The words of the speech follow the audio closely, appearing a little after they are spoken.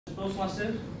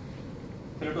Toastmaster,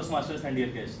 fellow Toastmasters and dear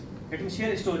guests, let me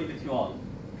share a story with you all.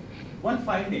 One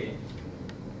fine day,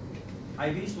 I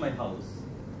reached my house.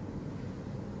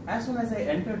 As soon as I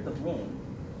entered the home,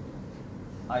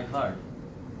 I heard,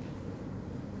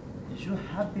 you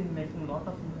have been making a lot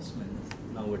of investments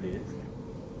nowadays.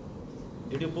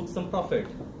 Did you book some profit?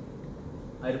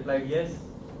 I replied, yes.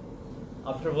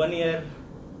 After 1 year,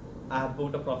 I have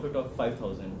booked a profit of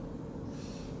 5,000.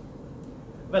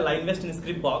 Well, I invest in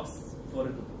script box for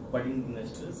budding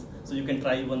investors, so you can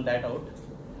try even that out.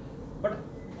 But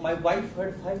my wife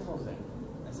heard 5,000.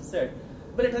 As I said,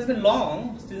 well, it has been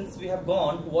long since we have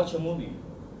gone to watch a movie.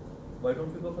 Why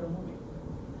don't we go for a movie?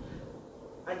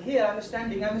 And here I'm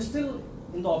standing, I'm still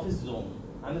in the office zone.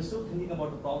 I'm still thinking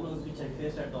about the problems which I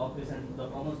faced at the office and the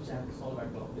problems which I have to solve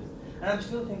at the office. And I'm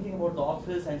still thinking about the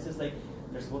office, and she's like,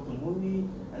 let's go to a movie.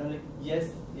 And I'm like, yes,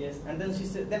 yes. And then she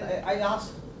said, then I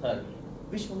asked her,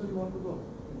 which movie do you want to go?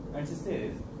 And she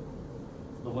says,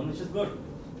 the one which is good.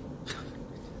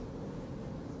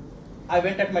 I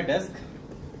went at my desk,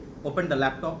 opened the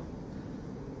laptop.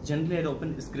 Generally I'd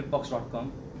open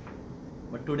scriptbox.com,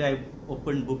 but today I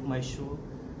opened Book My Show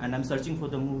and I'm searching for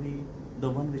the movie, the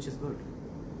one which is good.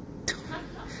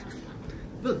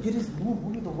 Well, there is no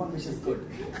movie, the one which is good.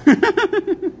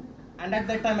 And at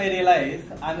that time I realized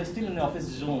I'm still in the office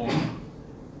zone.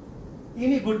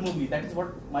 Any good movie, that is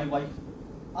what my wife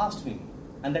asked me,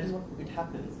 and that is what it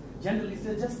happens. Generally,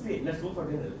 just say, let's go for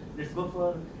dinner, let's go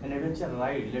for an adventure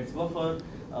ride, let's go for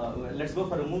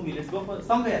a movie, let's go for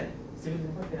somewhere. She will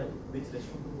never tell which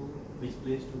restaurant to go, which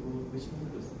place to go, which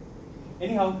movie to see.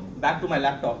 Anyhow, back to my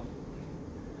laptop.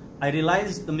 I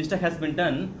realized the mistake has been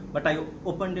done, but I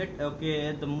opened it.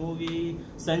 Okay, the movie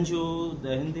Sanju,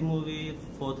 the Hindi movie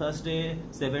for Thursday,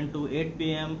 7 to 8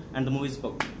 p.m. and the movie is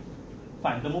booked.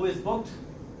 Fine, the movie is booked.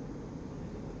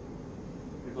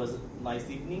 It was a nice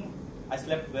evening. I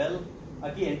slept well.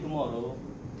 Again, tomorrow,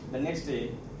 the next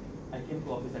day, I came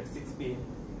to office at 6 p.m.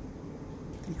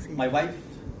 My wife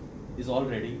is all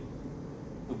ready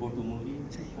to go to movie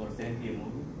for a 7 p.m.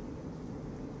 movie.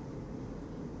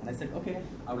 And I said, okay,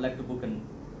 I would like to book an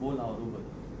Ola or Uber.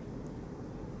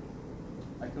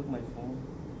 I took my phone,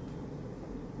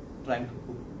 trying to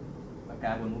book a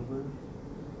cab or Uber,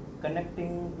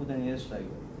 connecting to the nearest driver.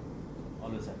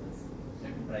 Always happens.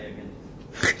 Let me try again.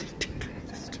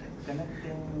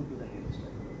 Connecting to the nearest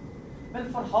driver. Well,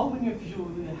 for how many of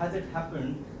you has it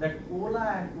happened that Ola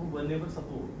and Uber never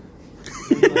support?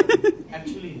 They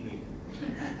actually need.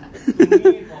 To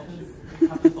me, it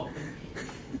happens often.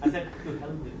 I said, to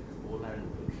help with Ola and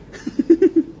Uber,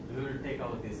 we will take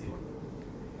our DC order.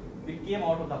 We came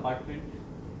out of the apartment.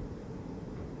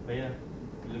 Where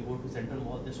we will go to Central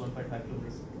Mall, just 1.5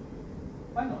 kilometers.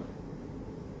 Why not?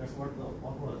 That's what the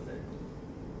offer said.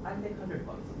 I'll take $100.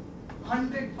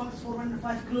 $100 for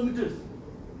 105 kilometers.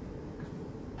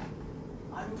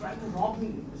 Are you trying to rob me?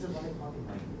 This is what I thought in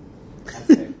mind. I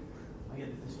said, oh yeah,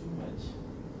 this is too much.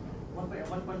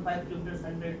 1.5 kilometers,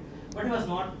 100. But he was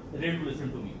not ready to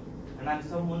listen to me. And I'm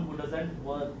someone who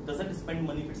doesn't spend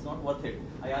money if it's not worth it.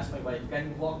 I asked my wife, can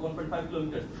you walk 1.5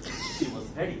 kilometers? She was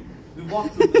ready. We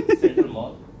walked to the Central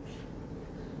Mall.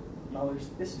 Now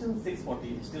it's still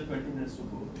 6:40, still 20 minutes to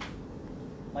go.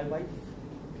 My wife,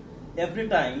 every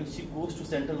time she goes to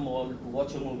Central Mall to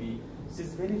watch a movie,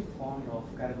 she's very fond of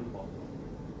caramel popcorn.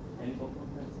 Any popcorn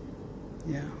friends?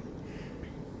 Yeah.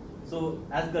 So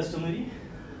as customary,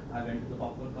 I went to the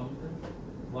popcorn counter.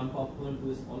 One popcorn,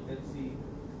 2 small Pepsi,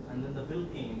 and then the bill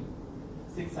came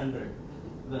 600.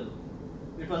 Well,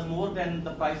 it was more than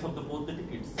the price of both the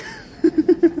tickets.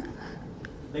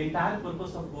 The entire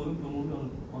purpose of going to a movie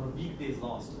on a weekday is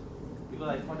lost, because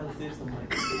I thought I'll save some money.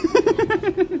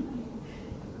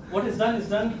 What is done is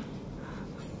done.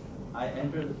 I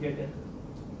entered the theater,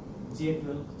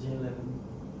 J12, J11.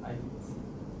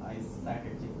 I sat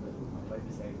at J12, my wife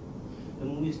beside. The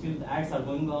movie still, the ads are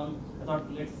going on. I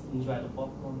thought, let's enjoy the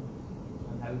popcorn.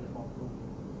 I'm having the popcorn.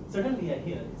 Suddenly I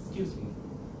hear, excuse me.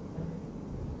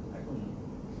 I don't know.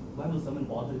 Why will someone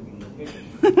bother me in the theater?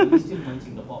 I'm still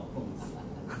munching the popcorns.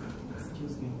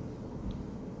 Excuse me.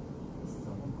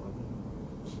 Someone called me.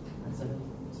 And suddenly,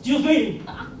 excuse me!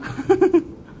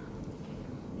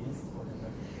 Yes, whatever.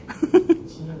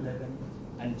 J11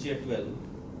 and J12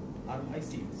 are my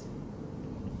seats.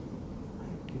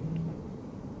 I've given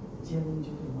J11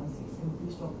 J12 my seats. Can you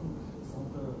please talk to some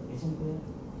of the agent there?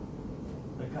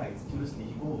 The guy, curiously,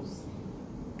 he goes,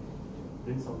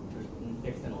 brings out,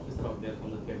 takes an officer out there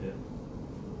from the theater.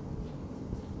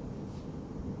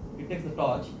 He takes the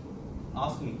torch,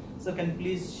 asks me, sir, can you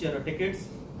please share your tickets?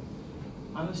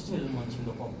 I'm still munching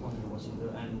the popcorn and watching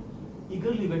and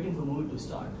eagerly waiting for the movie to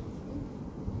start.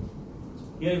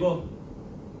 Here you go.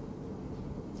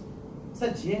 Sir,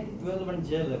 J12 and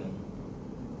J11.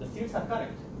 The seats are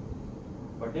correct,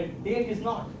 but the date is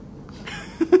not.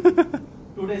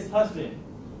 Today is Thursday.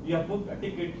 You have booked a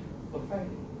ticket for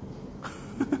Friday.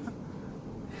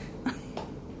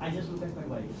 I just looked at my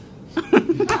wife.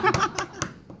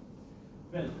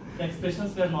 Well, the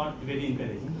expressions were not very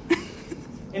encouraging.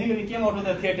 Anyway, we came out of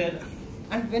the theater,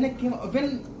 and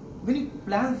when you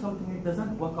plan something, it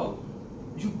doesn't work out.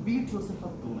 You beat yourself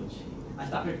up too much. I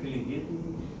started feeling guilty.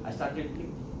 I started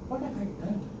thinking, what have I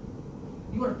done?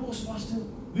 You are a Toastmaster,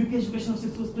 weak educational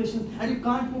situations, and you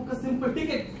can't book a simple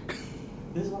ticket.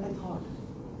 This is what I thought.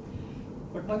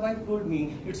 But my wife told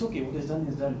me, it's okay, what is done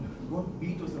is done. Don't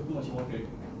beat yourself too much about it.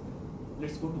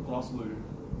 Let's go to Crossword.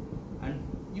 And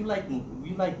you like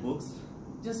books,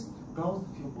 just browse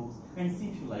a few books and see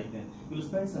if you like them. You'll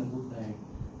spend some good time,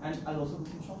 and I'll also do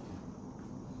some shopping.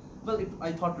 Well,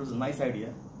 I thought it was a nice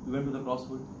idea. We went to the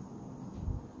Crossword.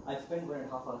 I spent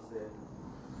 1.5 hours there.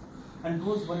 And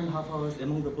those 1.5 hours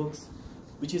among the books,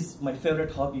 which is my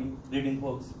favorite hobby, reading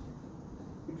books,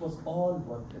 it was all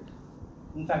worth it.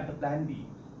 In fact, the plan B,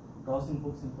 browsing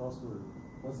books in Crossword,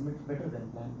 was much better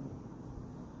than plan B.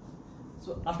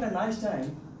 So after a nice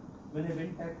time, when I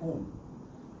went back home,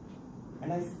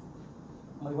 and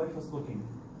my wife was cooking,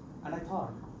 and I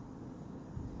thought,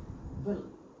 well,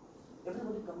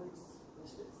 everybody commits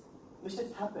mistakes.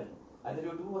 Mistakes happen. Either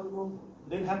you do or you don't.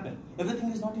 They'll happen.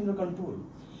 Everything is not in your control.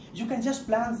 You can just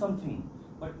plan something,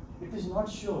 but it is not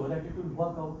sure that it will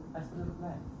work out as per the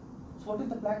plan. So what if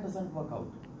the plan doesn't work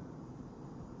out?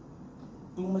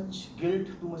 Too much guilt,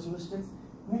 too much mistakes?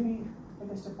 Maybe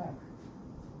take a step back.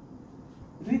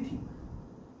 Rethink.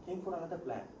 Think for another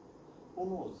plan. Who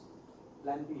knows?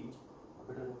 Plan B or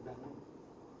better than plan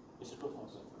A. Mr.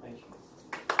 Toastmaster, thank you.